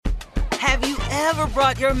Have you ever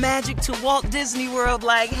brought your magic to Walt Disney World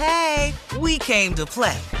like, hey, we came to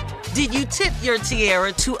play? Did you tip your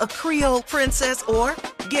tiara to a Creole princess or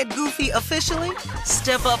get goofy officially?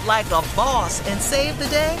 Step up like a boss and save the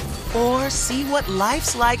day? Or see what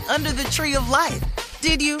life's like under the tree of life?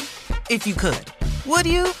 Did you? If you could. Would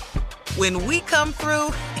you? When we come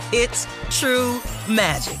through, it's true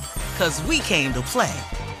magic. 'Cause we came to play.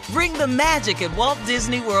 Bring the magic at Walt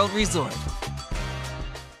Disney World Resort.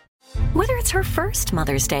 Whether it's her first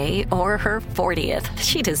Mother's Day or her 40th,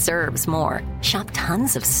 she deserves more. Shop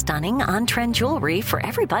tons of stunning on-trend jewelry for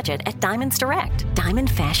every budget at Diamonds Direct. Diamond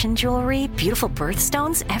fashion jewelry, beautiful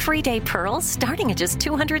birthstones, everyday pearls starting at just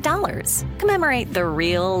 $200. Commemorate the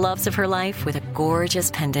real loves of her life with a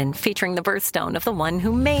gorgeous pendant featuring the birthstone of the one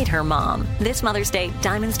who made her mom. This Mother's Day,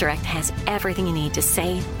 Diamonds Direct has everything you need to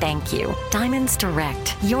say thank you. Diamonds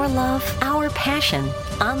Direct. Your love, our passion.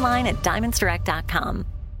 Online at diamondsdirect.com.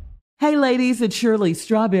 Hey ladies, it's Shirley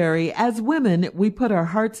Strawberry. As women, we put our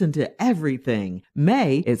hearts into everything.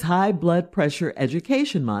 May is High Blood Pressure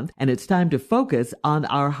Education Month, and it's time to focus on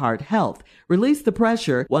our heart health. Release the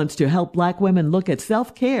Pressure wants to help Black women look at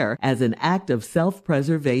self-care as an act of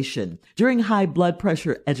self-preservation. During High Blood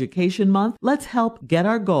Pressure Education Month, let's help get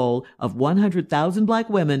our goal of 100,000 Black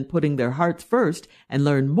women putting their hearts first and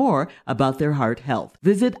learn more about their heart health.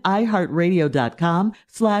 Visit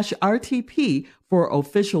iHeartRadio.com/RTP for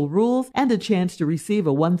official rules and a chance to receive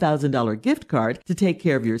a $1,000 gift card to take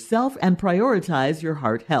care of yourself and prioritize your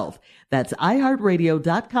heart health. That's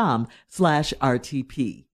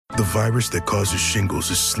iHeartRadio.com/RTP. The virus that causes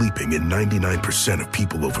shingles is sleeping in 99% of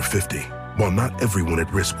people over 50. While not everyone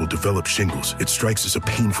at risk will develop shingles, it strikes as a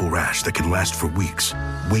painful rash that can last for weeks.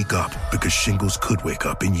 Wake up, because shingles could wake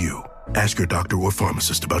up in you. Ask your doctor or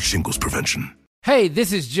pharmacist about shingles prevention. Hey,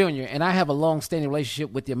 this is Junior, and I have a long-standing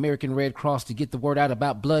relationship with the American Red Cross to get the word out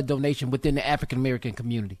about blood donation within the African-American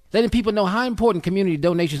community, letting people know how important community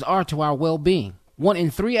donations are to our well-being. 1 in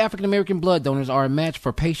 3 African-American blood donors are a match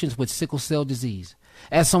for patients with sickle cell disease.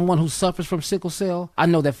 As someone who suffers from sickle cell, I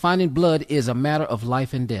know that finding blood is a matter of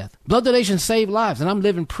life and death. Blood donations save lives, and I'm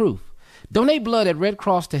living proof. Donate blood at Red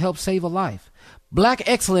Cross to help save a life. Black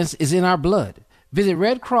excellence is in our blood. Visit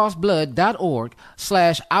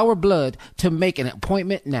redcrossblood.org/ourblood to make an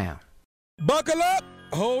appointment now. Buckle up.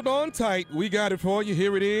 Hold on tight. We got it for you.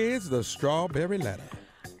 Here it is, the Strawberry Letter.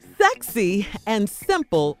 Sexy and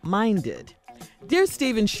simple-minded. Dear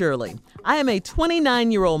Stephen Shirley, I am a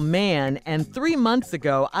 29-year-old man, and 3 months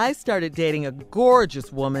ago, I started dating a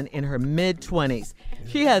gorgeous woman in her mid-20s.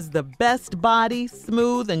 She has the best body,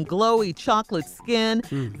 smooth and glowy chocolate skin,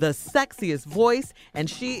 the sexiest voice, and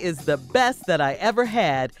she is the best that I ever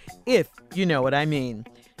had, if you know what I mean.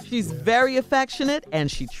 She's very affectionate, and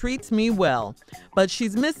she treats me well. But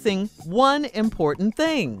she's missing one important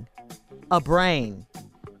thing: a brain.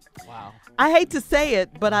 Wow. I hate to say it,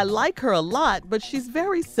 but I like her a lot, but she's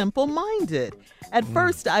very simple-minded. At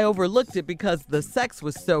first, I overlooked it because the sex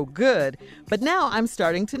was so good, but now I'm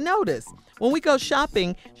starting to notice. When we go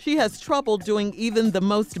shopping, she has trouble doing even the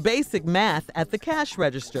most basic math at the cash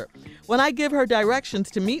register. When I give her directions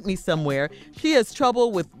to meet me somewhere, she has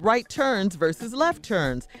trouble with right turns versus left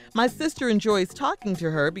turns. My sister enjoys talking to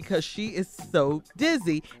her because she is so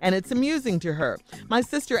dizzy, and it's amusing to her. My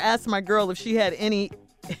sister asked my girl if she had any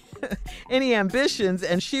ambitions,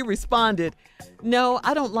 and she responded, "No,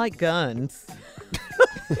 I don't like guns."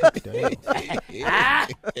 He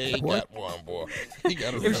got one, boy. He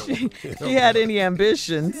got If she had any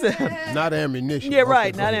ambitions. Not ammunition. Yeah,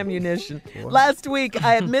 right, not ammunition. Last week,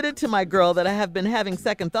 I admitted to my girl that I have been having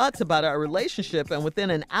second thoughts about our relationship, and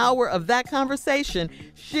within an hour of that conversation,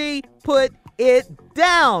 she put it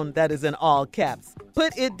down. That is in all caps.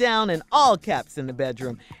 Put it down in all caps in the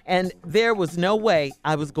bedroom. And there was no way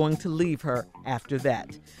I was going to leave her after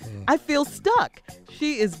that. I feel stuck.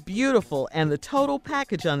 She is beautiful and the total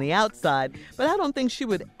package on the outside, but I don't think she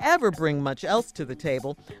would ever bring much else to the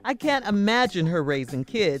table. I can't imagine her raising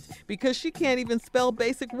kids because she can't even spell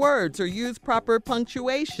basic words or use proper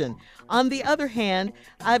punctuation. On the other hand,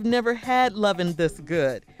 I've never had loving this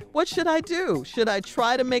good. What should I do? Should I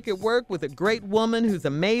try to make it work with a great woman who's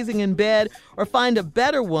amazing in bed, or find a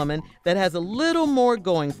better woman that has a little more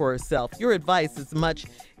going for herself? Your advice is most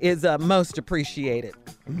appreciated.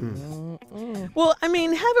 Well, I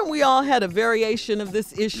mean, haven't we all had a variation of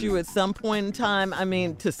this issue at some point in time? I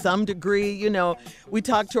mean, to some degree, you know, we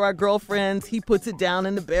talk to our girlfriends, he puts it down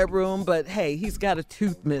in the bedroom, but hey, he's got a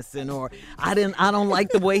tooth missing, or I don't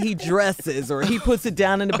like the way he dresses, or he puts it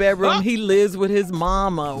down in the bedroom, he lives with his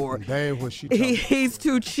mama, or Dang, what she he's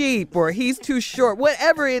too cheap, or he's too short.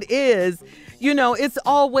 Whatever it is, You know, it's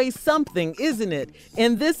always something, isn't it?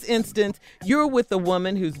 In this instance, you're with a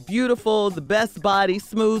woman who's beautiful, the best body,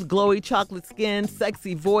 smooth, glowy chocolate skin,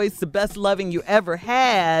 sexy voice, the best loving you ever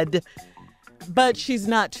had, but she's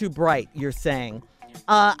not too bright, you're saying.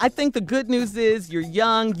 I think the good news is you're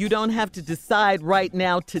young. You don't have to decide right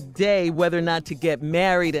now today whether or not to get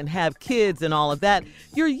married and have kids and all of that.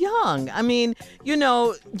 You're young. I mean, you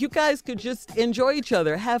know, you guys could just enjoy each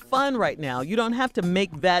other, have fun right now. You don't have to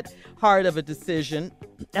make that hard of a decision.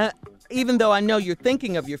 Even though I know you're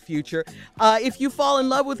thinking of your future, if you fall in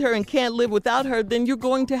love with her and can't live without her, then you're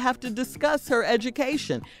going to have to discuss her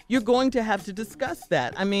education. You're going to have to discuss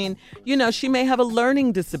that. I mean, you know, she may have a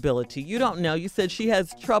learning disability. You don't know. You said she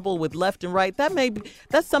has trouble with left and right.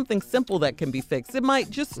 That's something simple that can be fixed. It might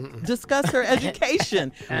just discuss her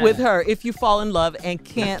education with her if you fall in love and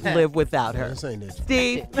can't live without her. This ain't it.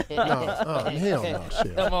 Steve? Hell no,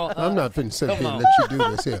 shit. I'm not finna sit here and let you do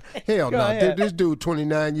this here. Hell no. This dude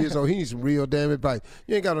 29 years old, he needs some real damn advice.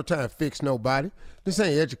 You ain't got no time to fix nobody. This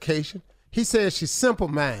ain't education. He says she's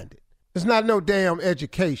simple-minded. It's not no damn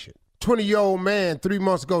education. 20-year-old man 3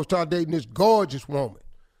 months ago started dating this gorgeous woman.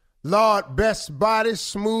 Lord, best body,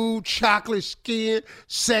 smooth, chocolate skin,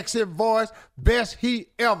 sexy voice, best he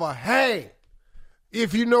ever had.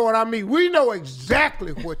 If you know what I mean. We know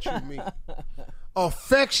exactly what you mean.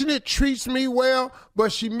 Affectionate, treats me well,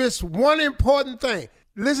 but she missed one important thing.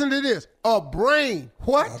 Listen to this. A brain.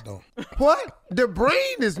 What? I don't. What? The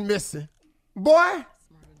brain is missing. Boy,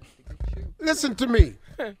 listen to me.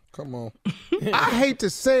 Come on. I hate to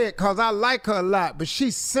say it because I like her a lot, but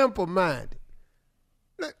she's simple-minded.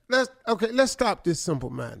 Let's stop this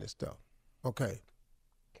simple-minded stuff. Okay.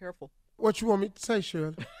 Careful. What you want me to say,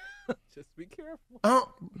 Shirley? Just be careful.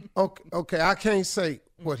 Okay, I can't say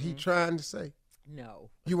what he trying to say. No.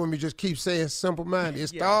 You want me to just keep saying simple-minded? It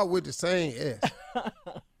start with the same S.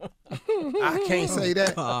 I can't say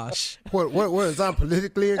that. Gosh. What is I'm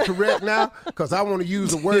politically incorrect now? Because I want to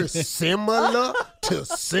use the word similar to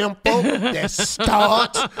simple that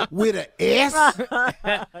starts with an S.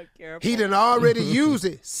 He done already used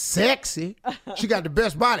it. Sexy. She got the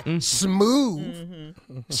best body. Smooth.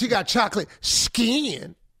 She got chocolate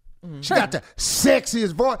skin. She got the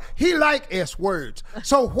sexiest voice. He like S words.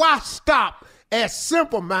 So why stop at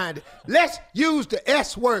simple-minded? Let's use the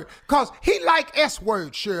S word, because he like S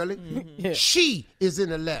words, Shirley. Yeah. She is in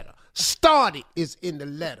the letter. Started is in the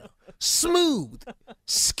letter. Smooth,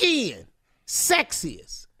 skin,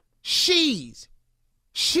 sexiest. She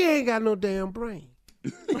ain't got no damn brain.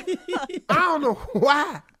 I don't know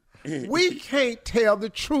why we can't tell the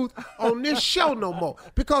truth on this show no more,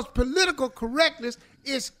 because political correctness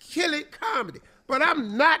is killing comedy. But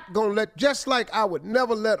I'm not going to let, just like I would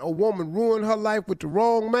never let a woman ruin her life with the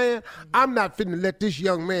wrong man, I'm not finna let this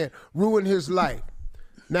young man ruin his life.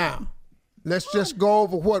 Now, let's just go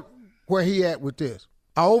over where he at with this.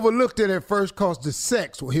 I overlooked it at first because the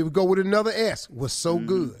sex, well, here we go with another S, was so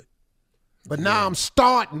good. But now I'm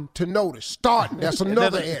starting to notice. That's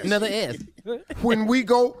another S. Another S. When we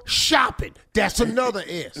go shopping, that's another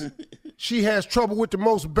S. She has trouble with the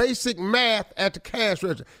most basic math at the cash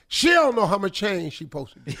register. She don't know how much change she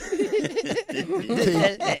supposed to do.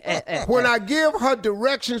 When I give her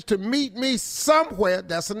directions to meet me somewhere,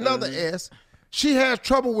 that's another S. She has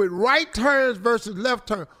trouble with right turns versus left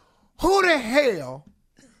turns. Who the hell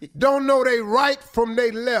don't know they right from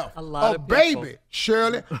they left? A lot of people. Baby,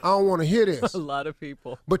 Shirley, I don't want to hear this. A lot of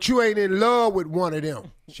people. But you ain't in love with one of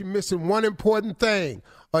them. She missing one important thing,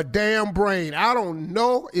 a damn brain. I don't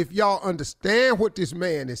know if y'all understand what this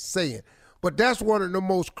man is saying, but that's one of the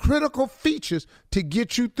most critical features to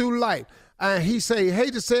get you through life. And he say, he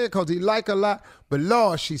hate to say it because he like a lot, but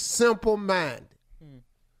Lord, she's simple-minded.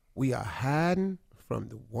 We are hiding from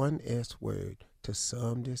the one S word to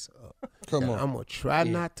sum this up. Come on. I'm going to try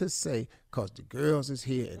not to say, because the girls is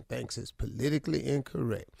here and thinks it's politically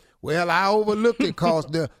incorrect. Well, I overlooked it because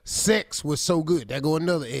the sex was so good. There go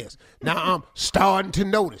another S. Now I'm starting to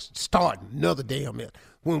notice. Another damn S.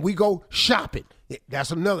 When we go shopping,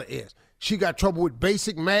 that's another S. She got trouble with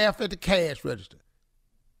basic math at the cash register.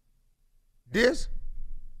 This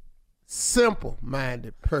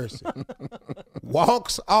simple-minded person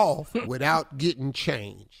walks off without getting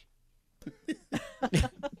change.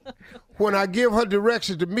 When I give her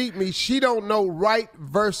directions to meet me, she don't know right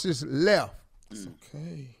versus left.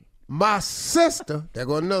 Okay. My sister, there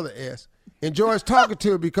go another S, enjoys talking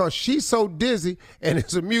to her because she's so dizzy and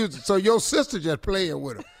it's amusing. So your sister just playing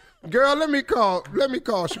with her. Girl, let me call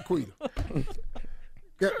Shaquita.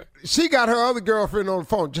 She got her other girlfriend on the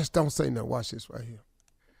phone. Just don't say nothing. Watch this right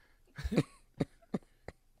here.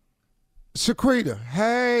 Shaquita,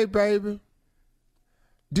 hey, baby.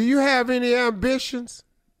 do you have any ambitions?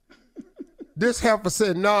 This heifer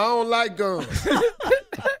said, no, I don't like guns.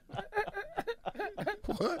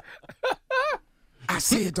 What? I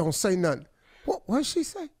said, don't say nothing. What'd she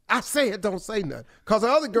say? I said, don't say nothing. Because the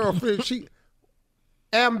other girlfriend,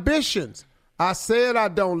 ambitions. I said I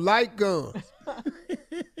don't like guns.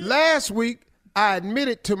 Last week, I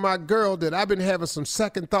admitted to my girl that I've been having some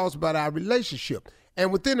second thoughts about our relationship.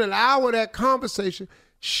 And within an hour of that conversation,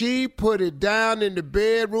 she put it down in the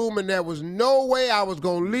bedroom, and there was no way I was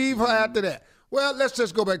going to leave her after that. Well, let's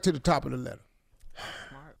just go back to the top of the letter.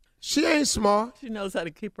 Smart. She ain't smart. She knows how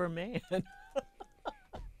to keep her man.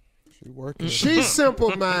 She's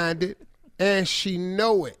simple-minded, and she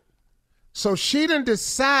know it. So she done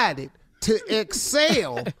decided to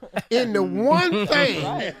excel in the one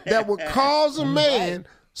thing that would cause a man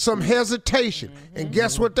some hesitation. And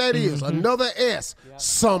guess what that is? Another S.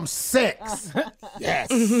 Some sex. Yes.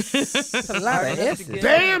 A lot of S's.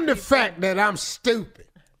 Damn the fact that I'm stupid.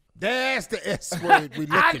 That's the S word we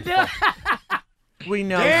looking for. We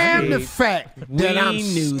know. Damn the fact that I'm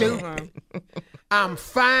stupid. I'm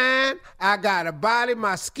fine. I got a body.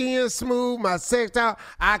 My skin smooth. My sex out.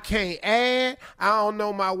 I can't add. I don't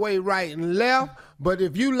know my way right and left. But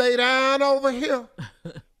if you lay down over here,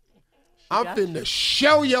 I'm finna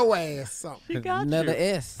show your ass something. Another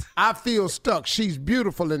S. I feel stuck. She's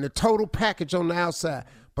beautiful in the total package on the outside.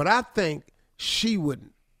 But I think she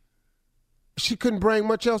couldn't bring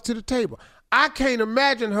much else to the table. I can't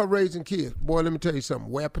imagine her raising kids. Boy, let me tell you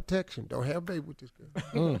something. Wear protection. Don't have a baby with this girl.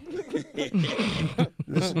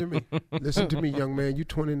 Listen to me. Listen to me, young man. You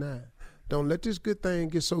 29. Don't let this good thing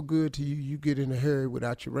get so good to you, you get in a hurry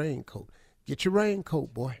without your raincoat. Get your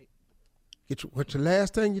raincoat, boy. What's the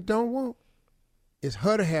last thing you don't want is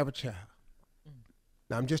her to have a child.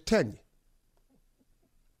 Now, I'm just telling you.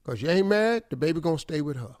 Because you ain't married, the baby going to stay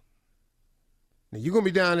with her. Now, you're going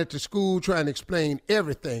to be down at the school trying to explain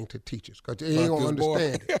everything to teachers because they ain't going to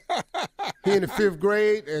understand it. He in the 5th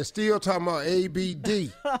grade and still talking about A, B,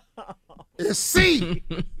 D. It's C.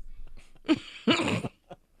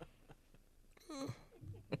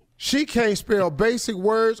 She can't spell basic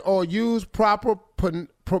words or use proper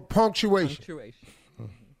punctuation.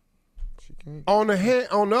 On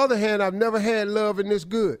the other hand, I've never had love in this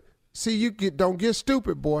good. See, don't get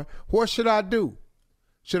stupid, boy. What should I do?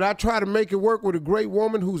 Should I try to make it work with a great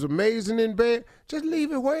woman who's amazing in bed? Just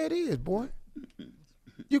leave it where it is, boy.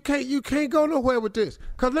 You can't go nowhere with this.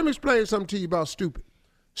 Because let me explain something to you about stupid.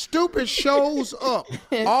 Stupid shows up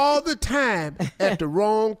all the time at the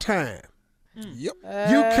wrong time. Yep.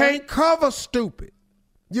 You can't cover stupid.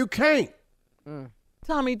 You can't.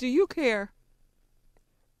 Tommy, do you care?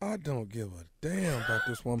 I don't give a damn about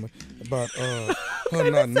this woman, about her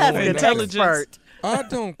not knowing intelligence. I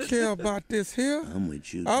don't care about this here. I'm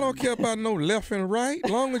with you. I don't care about no left and right.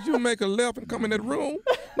 As long as you make a left and come in that room,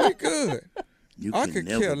 we good. I could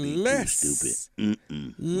care less. Stupid.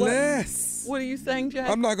 Less. What are you saying, Jack?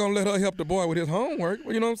 I'm not gonna let her help the boy with his homelwork.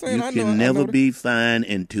 You know what I'm saying? You can never be fine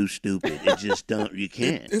and too stupid. It just don't. You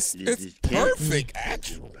can't. It's perfect,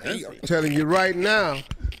 actually. I'm telling you right now,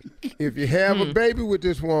 if you have a baby with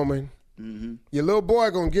this woman, your little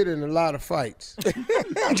boy gonna get in a lot of fights.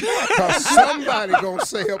 Cause somebody gonna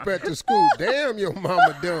say up at the school, damn, your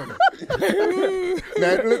mama dumb.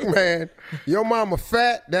 Now look, man, your mama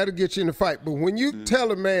fat, that'll get you in a fight. But when you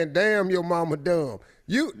tell a man, damn, your mama dumb,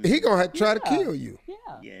 he gonna have to try to kill you.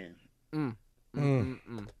 Yeah. Now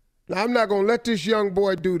I'm not gonna let this young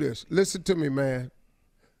boy do this. Listen to me, man.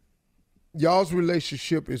 Y'all's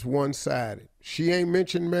relationship is one-sided. She ain't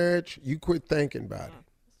mentioned marriage. You quit thinking about it.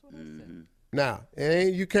 Now,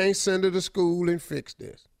 you can't send her to school and fix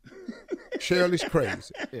this. Shirley's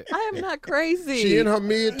crazy. I am not crazy. She in her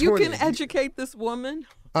mid-20s. You can educate this woman.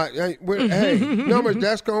 Hey, how much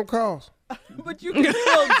that's going to cost? But you can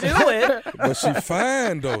still do it. But she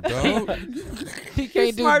fine, though, dog. He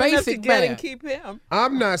can't do Smart enough to basic get math. and keep him.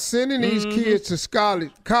 I'm not sending these kids to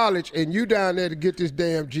college and you down there to get this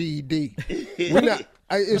damn GED.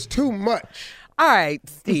 It's too much. All right,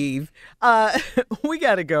 Steve. We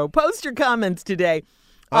got to go. Post your comments today.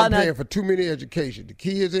 I'm paying for too many education. The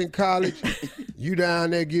kids in college, you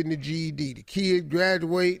down there getting the GED. The kids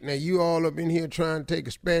graduate, now you all up in here trying to take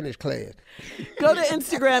a Spanish class. Go to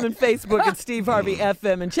Instagram and Facebook at Steve Harvey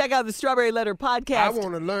FM and check out the Strawberry Letter podcast. I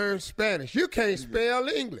want to learn Spanish. You can't spell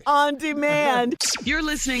English. On demand. You're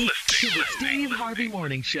listening to the Steve Harvey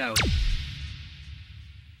Morning Show.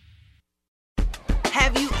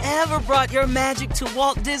 Have you ever brought your magic to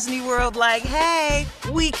Walt Disney World like, hey,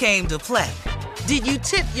 we came to play? Did you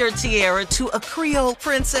tip your tiara to a Creole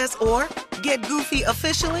princess or get goofy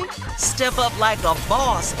officially? Step up like a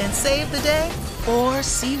boss and save the day? Or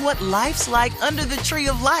see what life's like under the tree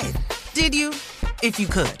of life? Did you? If you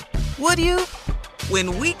could, would you?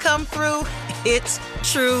 When we come through, it's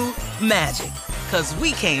true magic. 'Cause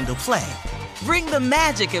we came to play. Bring the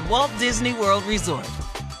magic at Walt Disney World Resort.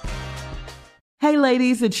 Hey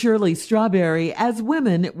ladies, it's Shirley Strawberry. As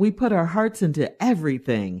women, we put our hearts into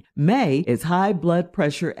everything. May is High Blood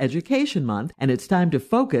Pressure Education Month, and it's time to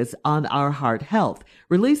focus on our heart health.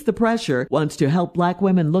 Release the Pressure wants to help Black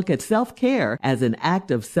women look at self-care as an act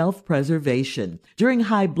of self-preservation. During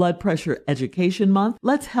High Blood Pressure Education Month,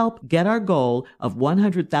 let's help get our goal of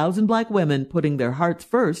 100,000 Black women putting their hearts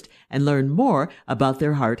first and learn more about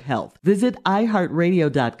their heart health. Visit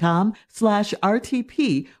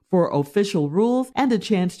iHeartRadio.com/RTP for official rules and a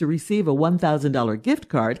chance to receive a $1,000 gift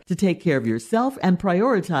card to take care of yourself and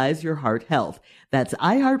prioritize your heart health. That's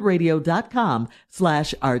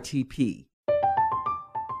iHeartRadio.com/RTP.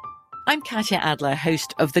 I'm Katya Adler,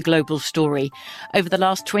 host of The Global Story. Over the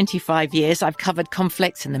last 25 years, I've covered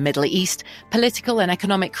conflicts in the Middle East, political and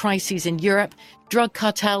economic crises in Europe, drug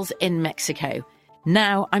cartels in Mexico.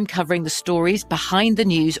 Now I'm covering the stories behind the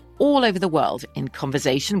news all over the world in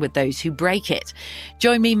conversation with those who break it.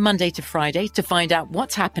 Join me Monday to Friday to find out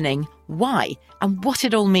what's happening, why, and what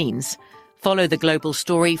it all means. Follow The Global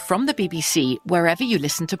Story from the BBC wherever you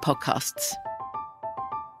listen to podcasts.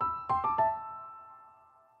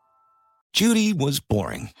 Judy was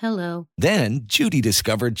boring. Hello. Then Judy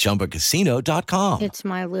discovered ChumbaCasino.com. It's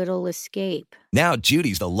my little escape. Now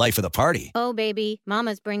Judy's the life of the party. Oh, baby,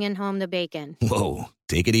 mama's bringing home the bacon. Whoa,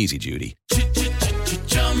 take it easy, Judy.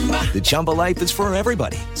 The Chumba life is for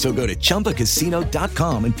everybody. So go to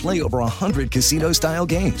ChumbaCasino.com and play over 100 casino-style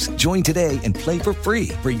games. Join today and play for free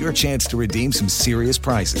for your chance to redeem some serious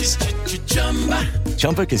prizes.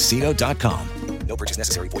 ChumbaCasino.com. No purchase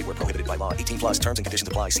necessary. Void where prohibited by law. 18+ terms and conditions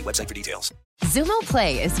apply. See website for details. Xumo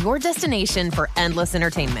Play is your destination for endless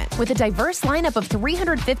entertainment. With a diverse lineup of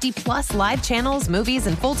 350+ live channels, movies,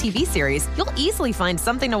 and full TV series, you'll easily find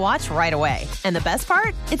something to watch right away. And the best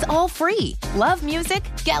part? It's all free. Love music?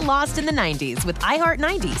 Get lost in the 90s with iHeart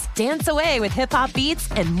 90s. Dance away with hip-hop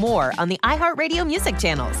beats and more on the iHeartRadio music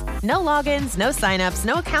channels. No logins, no signups,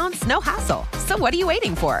 no accounts, no hassle. So what are you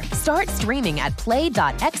waiting for? Start streaming at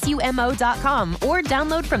play.xumo.com or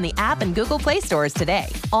download from the app and Google Play stores today.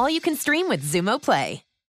 All you can stream with Xumo Play.